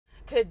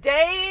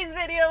Today's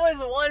video is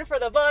one for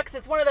the books.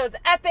 It's one of those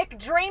epic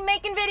dream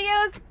making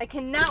videos. I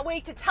cannot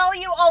wait to tell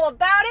you all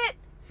about it.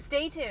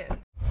 Stay tuned.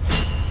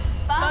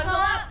 Buckle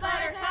up,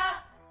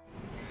 Buttercup.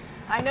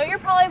 I know you're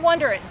probably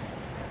wondering,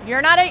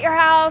 you're not at your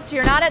house,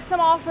 you're not at some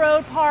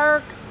off-road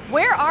park.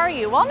 Where are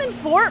you? Well, I'm in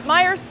Fort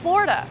Myers,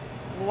 Florida.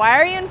 Why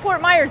are you in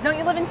Fort Myers? Don't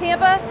you live in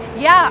Tampa?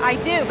 Yeah, I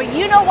do, but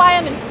you know why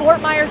I'm in Fort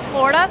Myers,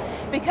 Florida?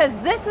 Because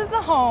this is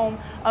the home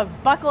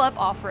of Buckle Up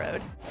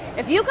Off-Road.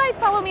 If you guys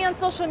follow me on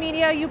social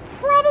media, you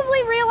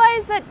probably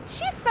realize that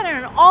she's spending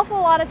an awful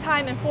lot of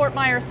time in Fort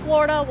Myers,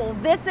 Florida. Well,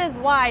 this is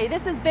why.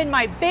 This has been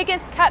my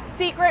biggest kept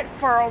secret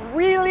for a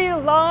really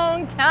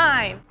long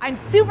time. I'm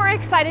super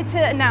excited to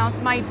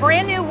announce my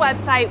brand new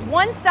website,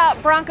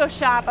 One-Stop Bronco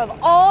Shop, of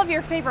all of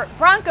your favorite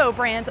Bronco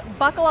brands,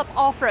 Buckle Up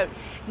Off-Road.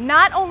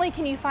 Not only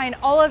can you find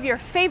all of your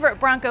favorite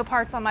Bronco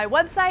parts on my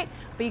website,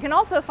 but you can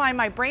also find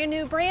my brand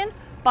new brand,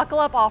 Buckle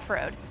Up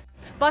Off-Road.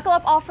 Buckle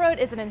Up Off-Road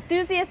is an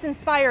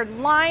enthusiast-inspired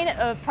line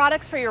of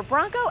products for your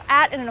Bronco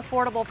at an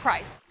affordable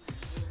price.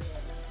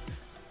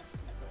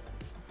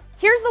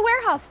 Here's the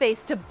warehouse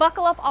space to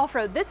Buckle Up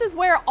Off-Road. This is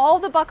where all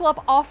the Buckle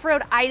Up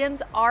Off-Road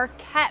items are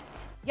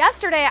kept.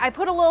 Yesterday, I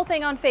put a little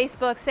thing on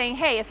Facebook saying,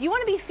 hey, if you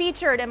want to be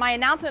featured in my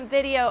announcement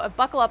video of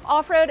Buckle Up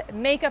Off-Road,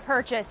 make a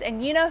purchase.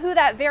 And you know who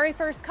that very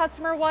first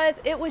customer was?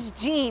 It was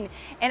Gene.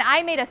 And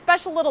I made a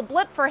special little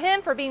blip for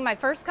him for being my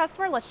first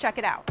customer. Let's check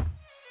it out.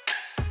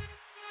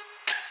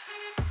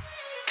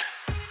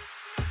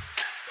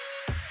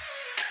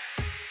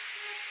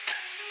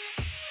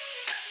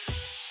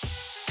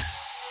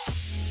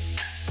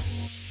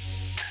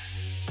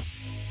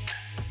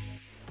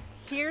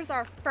 Here's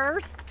our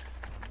first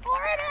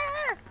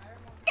order!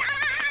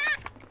 Ah!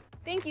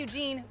 Thank you,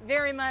 Gene,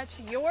 very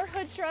much. Your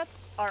hood struts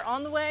are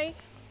on the way,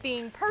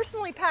 being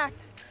personally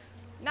packed,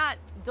 not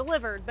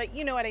delivered, but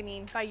you know what I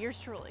mean, by yours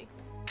truly.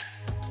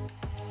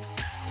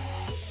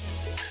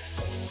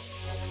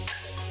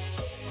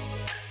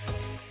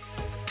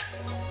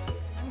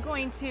 I'm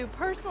going to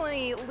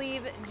personally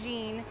leave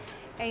Gene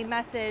a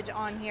message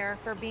on here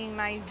for being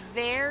my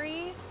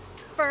very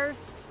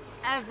first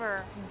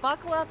ever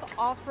Buckle Up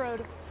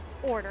Off-Road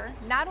order.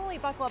 Not only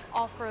Buckle Up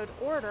Off-Road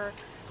order,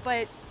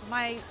 but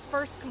my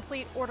first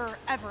complete order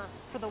ever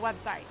for the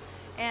website.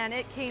 And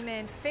it came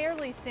in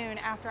fairly soon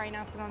after I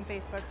announced it on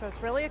Facebook, so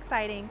it's really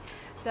exciting.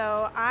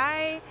 So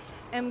I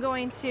am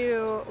going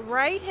to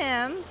write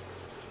him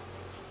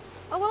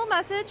a little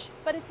message,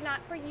 but it's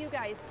not for you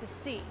guys to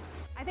see.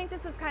 I think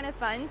this is kind of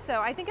fun, so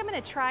I think I'm going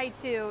to try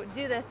to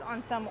do this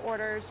on some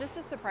orders just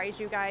to surprise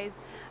you guys.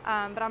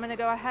 But I'm going to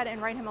go ahead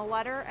and write him a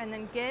letter and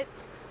then get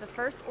the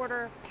first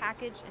order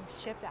packaged and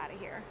shipped out of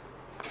here.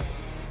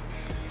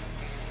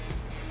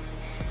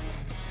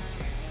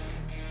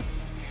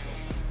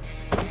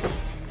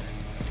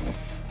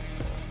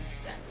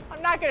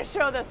 I'm not going to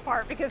show this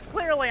part because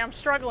clearly I'm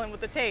struggling with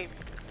the tape.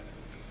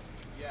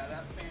 Yeah,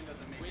 that fan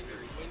doesn't make it.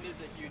 Wind is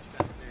a huge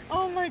factor.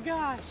 Oh my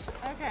gosh.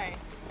 Okay.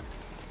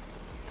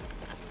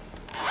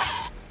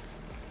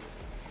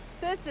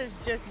 This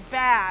is just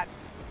bad.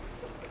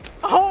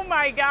 Oh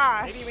my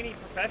gosh. Maybe we need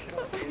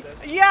professionals to do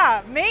this.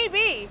 Yeah,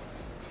 maybe.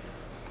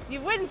 You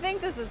wouldn't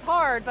think this is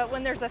hard, but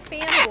when there's a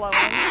fan blowing.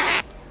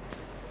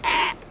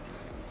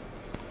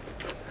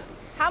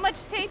 How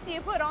much tape do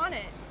you put on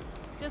it?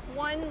 Just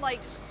one, like.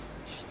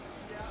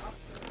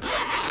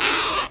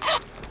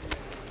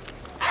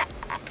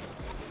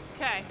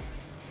 Okay.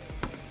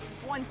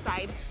 One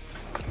side.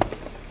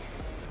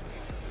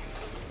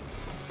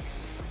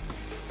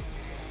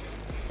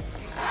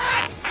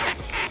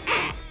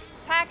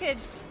 It's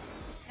packaged.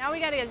 Now we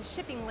gotta get a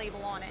shipping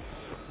label on it.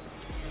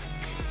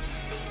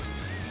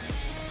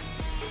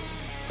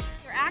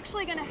 You're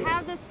actually gonna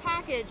have this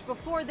package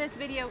before this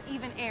video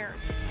even airs.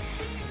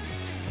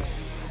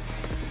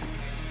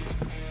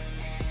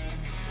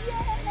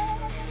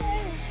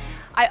 Yay!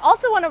 I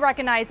also want to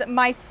recognize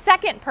my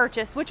second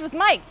purchase, which was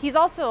Mike. He's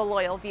also a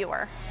loyal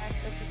viewer.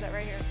 This is it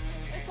right here.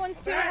 This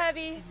one's too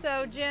heavy,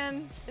 so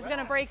Jim is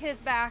gonna break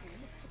his back.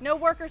 No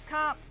workers'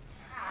 comp.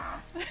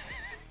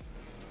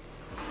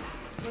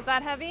 Was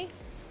that heavy?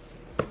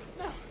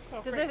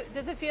 No.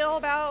 Does it feel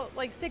about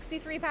like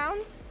 63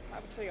 pounds? I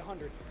would say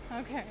 100.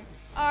 Okay.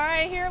 All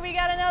right, here we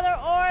got another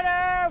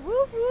order.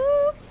 Woo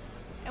woo.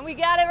 And we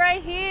got it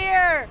right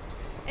here.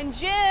 And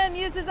Jim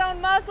used his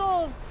own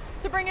muscles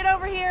to bring it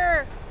over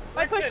here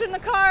by pushing the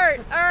cart.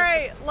 All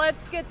right,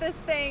 let's get this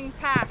thing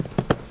packed.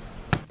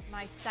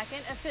 My second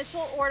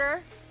official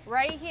order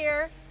right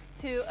here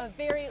to a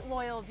very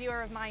loyal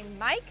viewer of mine,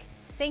 Mike.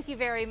 Thank you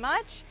very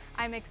much.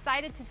 I'm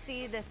excited to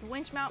see this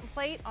winch mount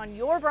plate on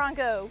your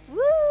Bronco.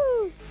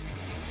 Woo!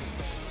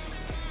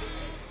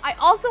 I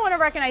also want to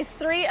recognize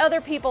 3 other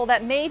people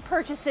that made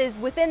purchases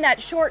within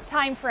that short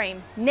time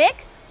frame.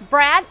 Nick,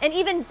 Brad, and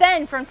even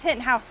Ben from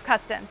Tent House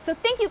Customs. So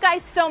thank you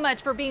guys so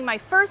much for being my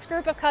first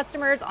group of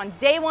customers on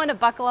day 1 of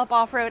Buckle Up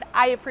Off-Road.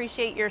 I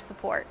appreciate your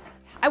support.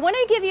 I want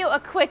to give you a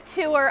quick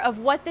tour of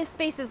what this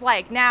space is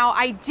like. Now,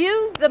 I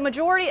do the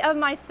majority of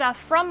my stuff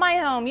from my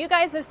home. You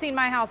guys have seen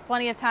my house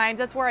plenty of times.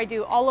 That's where I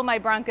do all of my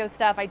Bronco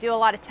stuff. I do a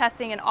lot of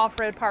testing in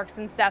off-road parks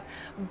and stuff.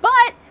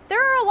 But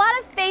there are a lot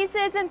of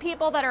faces and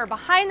people that are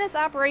behind this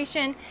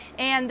operation,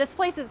 and this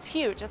place is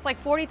huge. It's like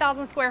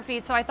 40,000 square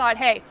feet, so I thought,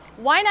 hey,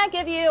 why not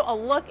give you a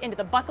look into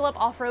the Buckle Up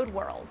off-road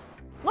world?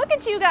 Look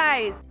at you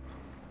guys.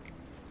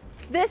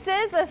 This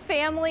is a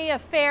family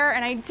affair,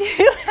 and I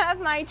do have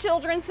my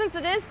children, since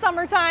it is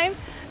summertime,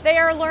 they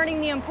are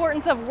learning the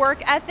importance of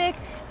work ethic.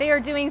 They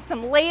are doing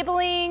some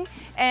labeling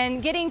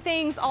and getting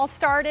things all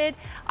started.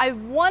 I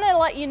want to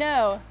let you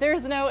know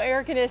there's no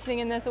air conditioning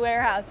in this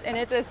warehouse, and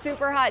it's a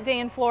super hot day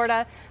in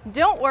Florida.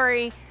 Don't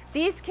worry,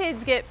 these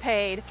kids get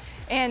paid,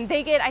 and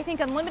they get, I think,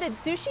 unlimited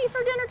sushi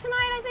for dinner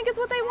tonight, I think is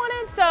what they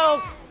wanted,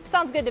 so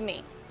sounds good to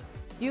me.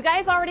 You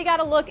guys already got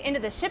a look into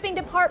the shipping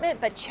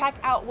department, but check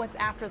out what's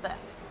after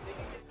this.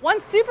 One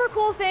super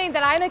cool thing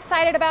that I'm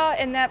excited about,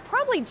 and that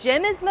probably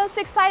Jim is most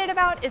excited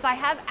about, is I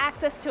have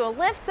access to a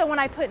lift, so when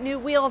I put new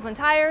wheels and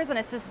tires and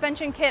a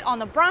suspension kit on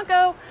the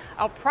Bronco,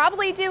 I'll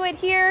probably do it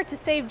here to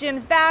save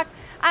Jim's back.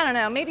 I don't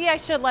know, maybe I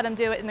should let him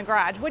do it in the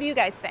garage. What do you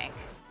guys think?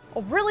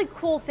 A really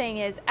cool thing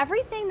is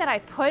everything that I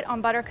put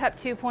on Buttercup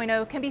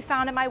 2.0 can be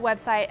found at my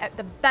website at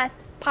the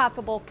best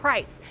possible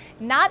price.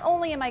 Not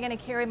only am I going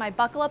to carry my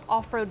Buckle Up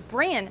off-road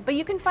brand, but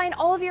you can find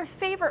all of your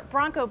favorite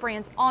Bronco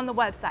brands on the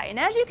website. And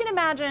as you can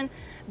imagine,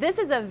 this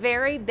is a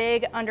very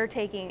big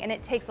undertaking, and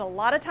it takes a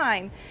lot of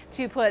time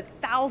to put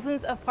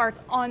thousands of parts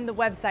on the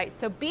website.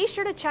 So be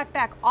sure to check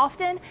back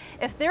often.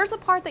 If there's a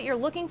part that you're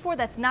looking for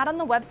that's not on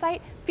the website,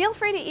 feel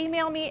free to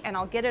email me and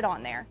I'll get it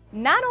on there.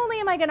 Not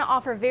only am I going to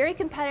offer very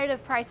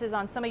competitive prices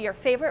on some of your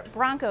favorite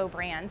Bronco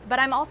brands, but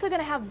I'm also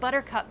going to have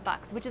Buttercup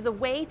Bucks, which is a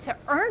way to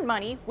earn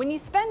money when you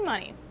spend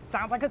money.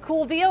 Sounds like a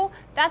cool deal?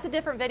 That's a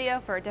different video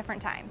for a different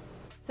time.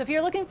 So if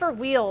you're looking for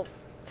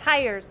wheels,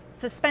 tires,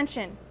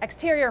 suspension,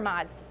 exterior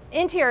mods,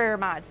 interior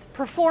mods,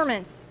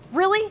 performance,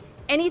 really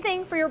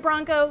anything for your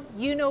Bronco,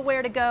 you know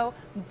where to go,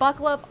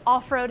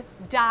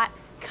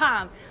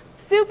 buckleupoffroad.com.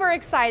 Super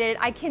excited.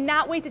 I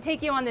cannot wait to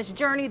take you on this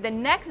journey. The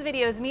next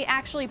video is me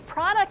actually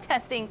product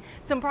testing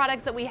some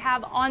products that we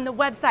have on the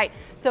website.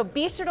 So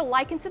be sure to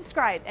like and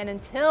subscribe. And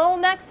until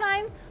next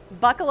time,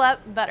 buckle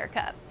up,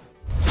 Buttercup.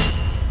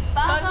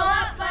 Buckle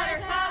up,